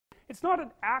It's not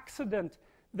an accident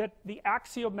that the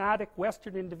axiomatic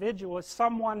Western individual is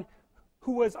someone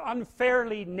who was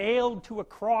unfairly nailed to a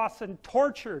cross and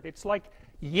tortured. It's like,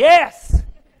 yes,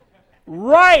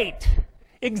 right,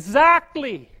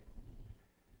 exactly.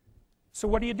 So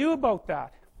what do you do about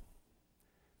that?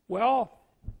 Well,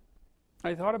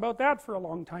 I thought about that for a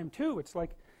long time too. It's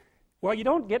like, well, you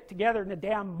don't get together in a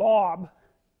damn mob,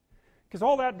 because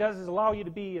all that does is allow you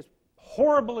to be as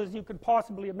horrible as you could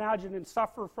possibly imagine and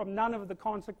suffer from none of the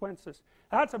consequences.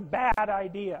 That's a bad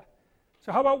idea.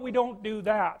 So how about we don't do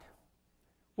that?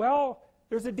 Well,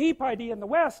 there's a deep idea in the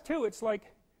West too. It's like,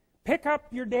 pick up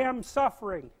your damn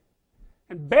suffering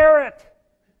and bear it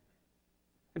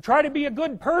and try to be a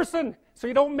good person so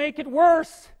you don't make it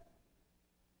worse.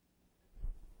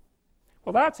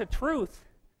 Well, that's a truth.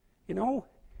 You know,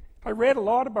 I read a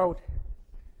lot about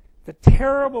the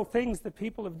terrible things that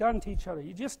people have done to each other.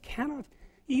 You just cannot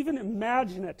even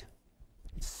imagine it.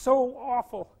 It's so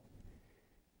awful.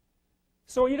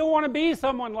 So you don't want to be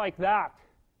someone like that.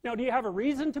 Now, do you have a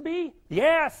reason to be?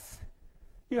 Yes.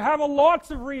 You have lots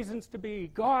of reasons to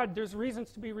be. God, there's reasons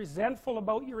to be resentful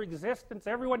about your existence.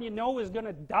 Everyone you know is going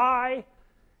to die.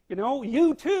 You know,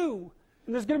 you too.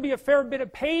 And there's going to be a fair bit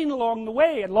of pain along the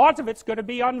way, and lots of it's going to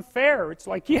be unfair. It's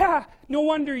like, yeah, no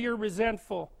wonder you're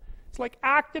resentful. It's like,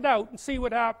 act it out and see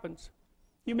what happens.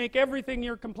 You make everything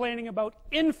you're complaining about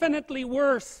infinitely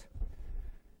worse.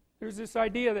 There's this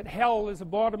idea that hell is a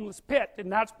bottomless pit, and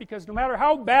that's because no matter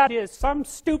how bad it is, some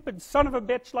stupid son of a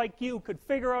bitch like you could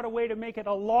figure out a way to make it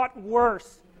a lot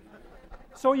worse.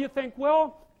 So you think,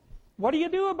 well, what do you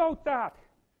do about that?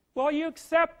 Well, you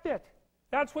accept it.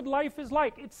 That's what life is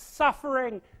like. It's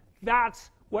suffering.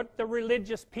 That's what the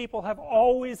religious people have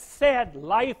always said.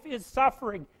 Life is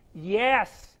suffering.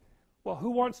 Yes. Well,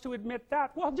 who wants to admit that?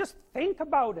 Well, just think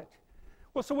about it.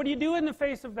 Well, so what do you do in the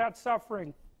face of that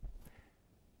suffering?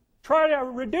 Try to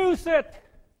reduce it.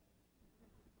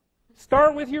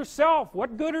 Start with yourself.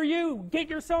 What good are you?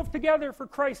 Get yourself together for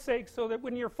Christ's sake, so that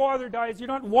when your father dies, you're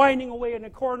not whining away in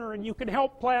a corner, and you can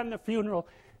help plan the funeral,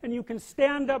 and you can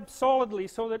stand up solidly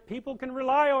so that people can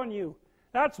rely on you.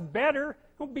 That's better.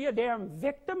 Don't be a damn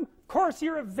victim. Of course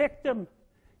you're a victim.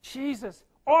 Jesus,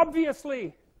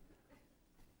 obviously.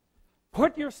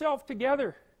 Put yourself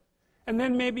together. And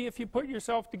then maybe if you put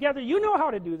yourself together, you know how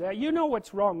to do that. You know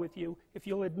what's wrong with you, if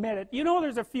you'll admit it. You know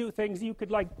there's a few things you could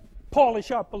like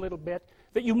polish up a little bit,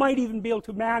 that you might even be able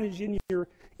to manage in your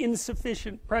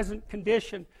insufficient present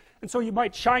condition. And so you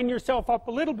might shine yourself up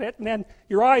a little bit, and then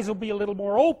your eyes will be a little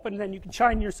more open, then you can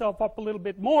shine yourself up a little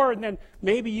bit more, and then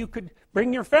maybe you could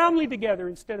bring your family together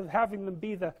instead of having them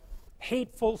be the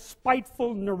hateful,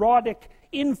 spiteful, neurotic,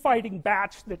 infighting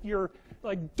batch that you're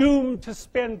like doomed to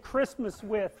spend Christmas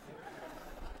with.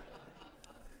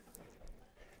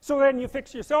 So then you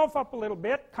fix yourself up a little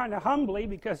bit, kind of humbly,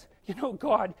 because, you know,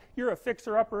 God, you're a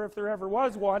fixer-upper if there ever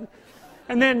was one.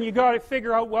 And then you got to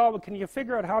figure out, well, can you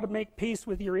figure out how to make peace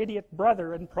with your idiot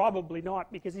brother? And probably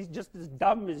not, because he's just as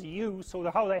dumb as you, so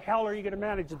how the hell are you going to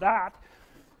manage that?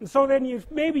 And so then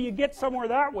maybe you get somewhere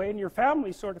that way, and your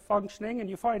family's sort of functioning, and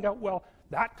you find out, well,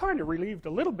 that kind of relieved a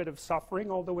little bit of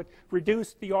suffering, although it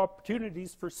reduced the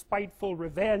opportunities for spiteful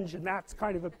revenge, and that's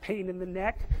kind of a pain in the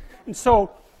neck. And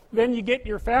so then you get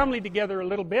your family together a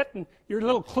little bit, and you're a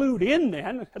little clued in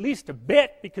then, at least a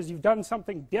bit, because you've done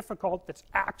something difficult that's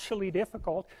actually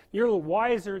difficult. You're a little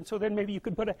wiser, and so then maybe you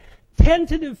could put a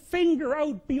tentative finger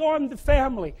out beyond the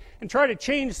family and try to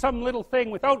change some little thing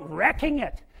without wrecking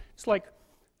it. It's like,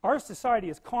 our society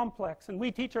is complex, and we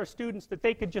teach our students that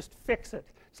they could just fix it.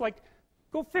 It's like,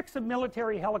 go fix a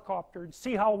military helicopter and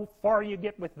see how far you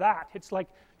get with that. It's like,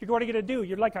 what are you going to do?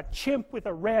 You're like a chimp with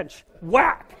a wrench.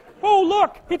 Whack! Oh,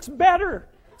 look, it's better.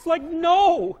 It's like,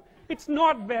 no, it's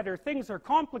not better. Things are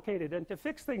complicated, and to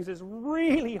fix things is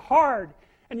really hard.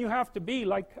 And you have to be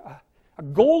like a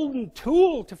golden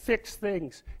tool to fix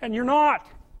things, and you're not.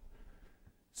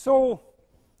 So,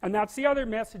 and that's the other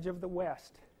message of the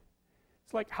West.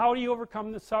 It's like, how do you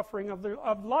overcome the suffering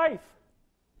of life?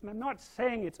 And I'm not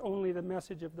saying it's only the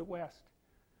message of the West.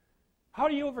 How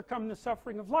do you overcome the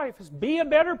suffering of life? Is be a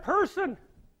better person.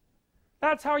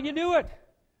 That's how you do it.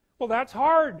 Well, that's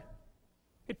hard.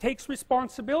 It takes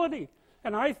responsibility.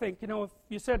 And I think, you know, if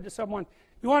you said to someone,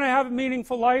 you want to have a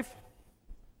meaningful life?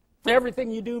 Everything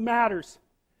you do matters.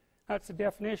 That's the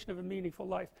definition of a meaningful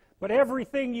life. But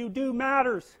everything you do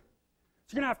matters.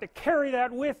 So you're going to have to carry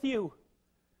that with you.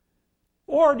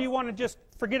 Or do you want to just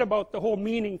forget about the whole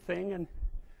meaning thing, and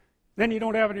then you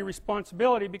don't have any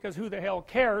responsibility, because who the hell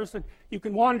cares? And you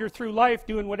can wander through life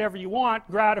doing whatever you want,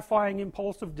 gratifying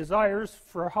impulsive desires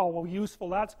for how useful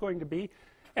that's going to be.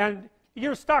 And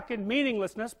You're stuck in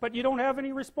meaninglessness, but you don't have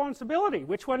any responsibility.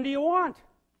 Which one do you want?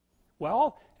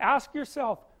 Well, ask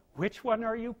yourself, which one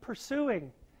are you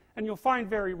pursuing? And you'll find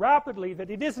very rapidly that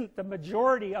it isn't the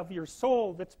majority of your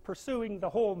soul that's pursuing the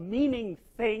whole meaning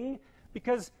thing,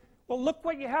 because, well, look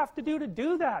what you have to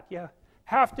do that. You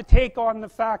have to take on the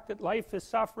fact that life is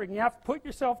suffering. You have to put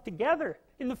yourself together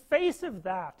in the face of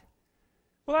that.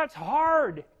 Well, that's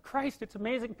hard. Christ, it's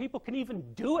amazing people can even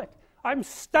do it. I'm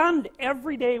stunned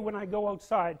every day when I go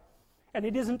outside, and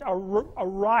it isn't a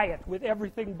riot with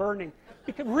everything burning.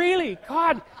 Because really,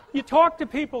 God, you talk to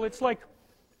people, it's like,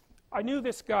 I knew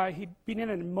this guy, he'd been in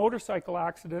a motorcycle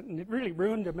accident, and it really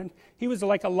ruined him, and he was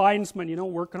like a linesman, you know,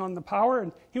 working on the power,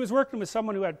 and he was working with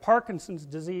someone who had Parkinson's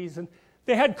disease, and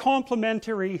they had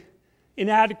complementary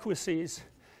inadequacies,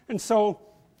 and so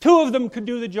two of them could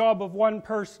do the job of one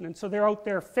person, and so they're out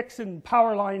there fixing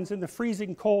power lines in the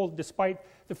freezing cold, despite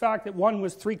the fact that one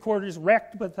was 3/4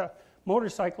 wrecked with a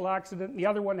motorcycle accident, and the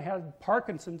other one had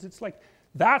Parkinson's. It's like,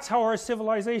 that's how our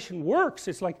civilization works.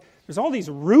 It's like, there's all these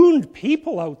ruined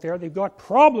people out there, they've got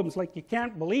problems like you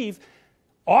can't believe.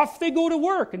 Off they go to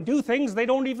work and do things they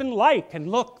don't even like, and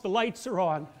look, the lights are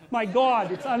on. My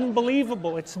God, it's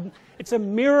unbelievable. It's a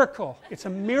miracle. It's a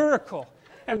miracle.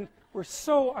 And we're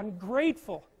so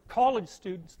ungrateful. College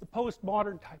students, the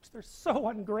postmodern types, they're so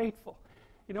ungrateful.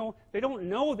 You know, they don't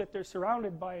know that they're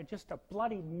surrounded by just a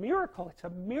bloody miracle. It's a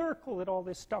miracle that all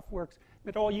this stuff works.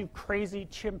 That all you crazy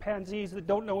chimpanzees that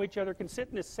don't know each other can sit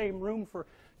in the same room for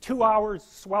 2 hours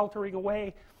sweltering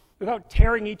away without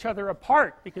tearing each other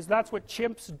apart, because that's what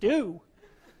chimps do.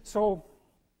 So,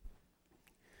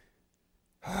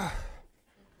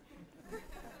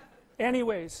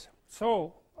 anyways,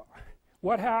 so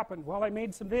what happened? Well, I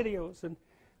made some videos, and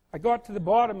I got to the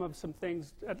bottom of some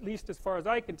things, at least as far as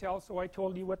I can tell, so I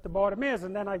told you what the bottom is,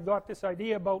 and then I got this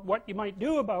idea about what you might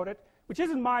do about it, which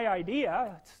isn't my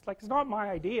idea. It's not my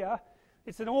idea.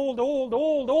 It's an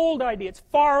old idea. It's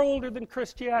far older than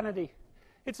Christianity.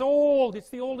 It's old. It's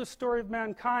the oldest story of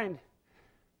mankind.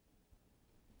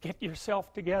 Get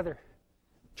yourself together.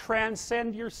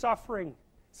 Transcend your suffering.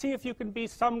 See if you can be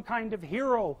some kind of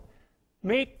hero.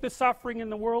 Make the suffering in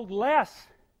the world less.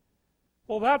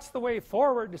 Well, that's the way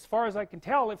forward, as far as I can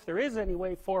tell, if there is any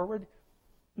way forward.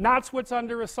 And that's what's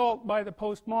under assault by the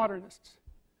postmodernists.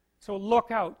 So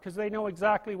look out, because they know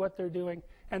exactly what they're doing,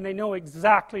 and they know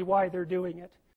exactly why they're doing it.